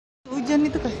hujan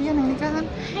itu, kasihan yang nikahan.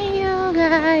 Ayo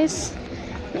guys,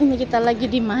 ini kita lagi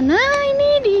di mana? Ini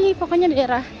di pokoknya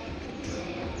daerah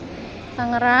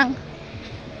Tangerang.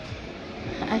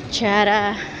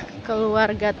 Acara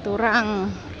keluarga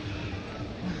turang.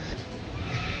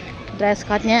 Dress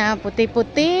code-nya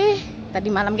putih-putih. Tadi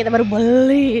malam kita baru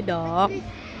beli dong.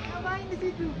 Ngapain di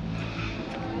situ?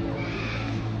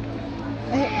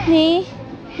 Nih,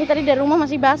 ini tadi dari rumah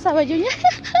masih basah bajunya.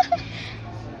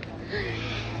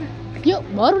 Yuk,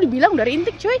 baru dibilang dari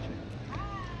intik cuy.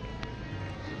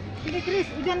 Ini Chris,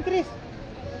 hujan Chris.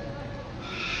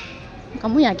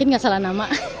 Kamu yakin nggak salah nama?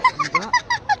 Enggak.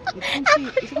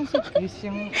 Itu kan si Chris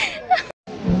yang.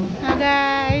 Nah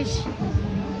guys,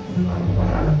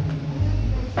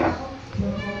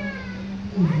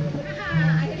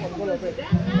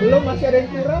 Belum, masih ada yang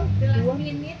kurang. 2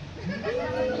 menit.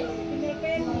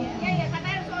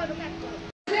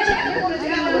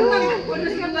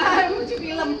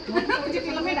 Uji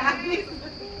filmnya udah habis.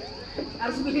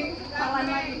 Harus beli palan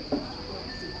lagi.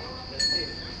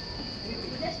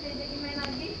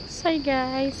 say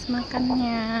guys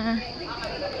makannya.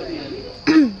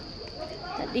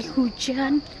 Tadi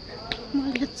hujan, mau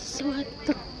lihat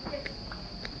sesuatu.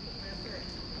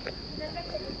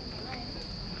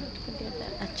 Tadi ada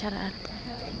acara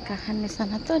nikahan di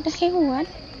sana tuh, ada hewan.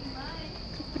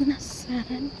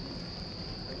 Penasaran.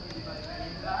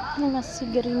 Ini masih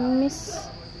gerimis.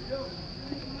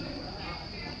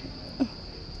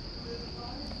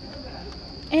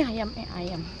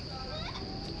 Ayam.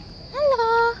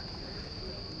 Halo.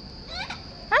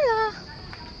 Halo.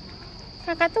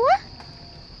 Kakak tua?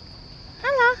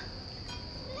 Halo.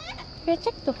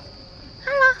 Becek tuh.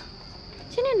 Halo.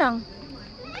 Sini dong.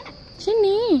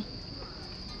 Sini.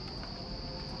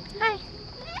 Hai.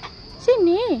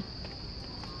 Sini.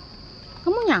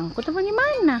 Kamu nyangkut apa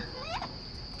gimana?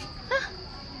 Hah?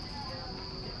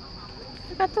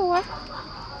 Kakak tua.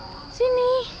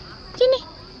 Sini. Sini.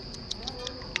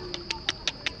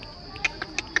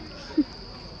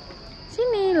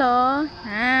 Sini loh.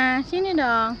 Nah, sini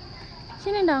dong.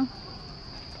 Sini dong.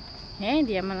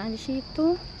 Dia malah di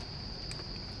situ.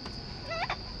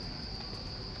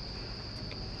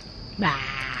 Bah.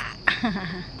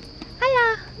 Halo.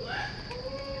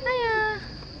 Ayo.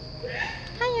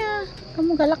 Ayo.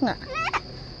 Kamu galak nggak?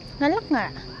 Galak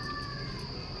nggak?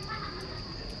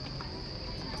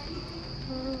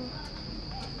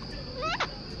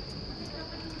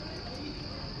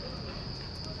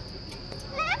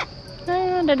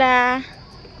 Ayo, dadah.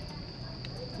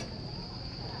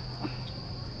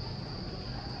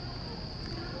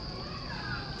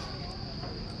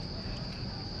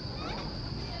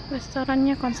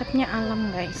 Restorannya konsepnya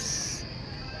alam guys,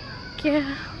 kayak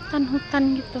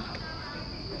hutan-hutan gitu.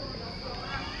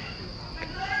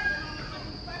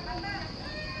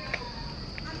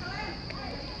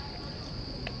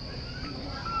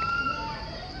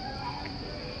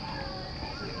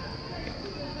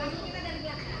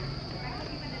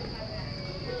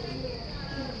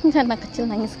 Anak kecil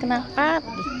nangis kenapa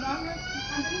tadi?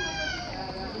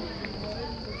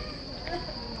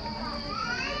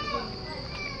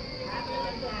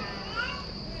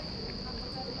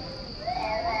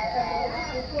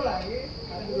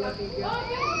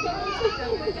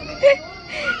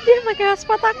 Dia pakai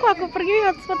hotspot aku pergi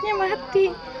hotspotnya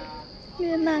mati.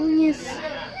 Dia nangis.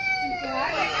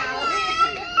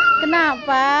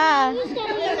 Kenapa?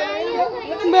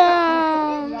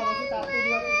 Bang.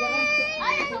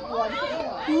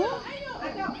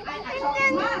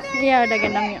 Iya udah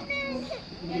gendong yuk.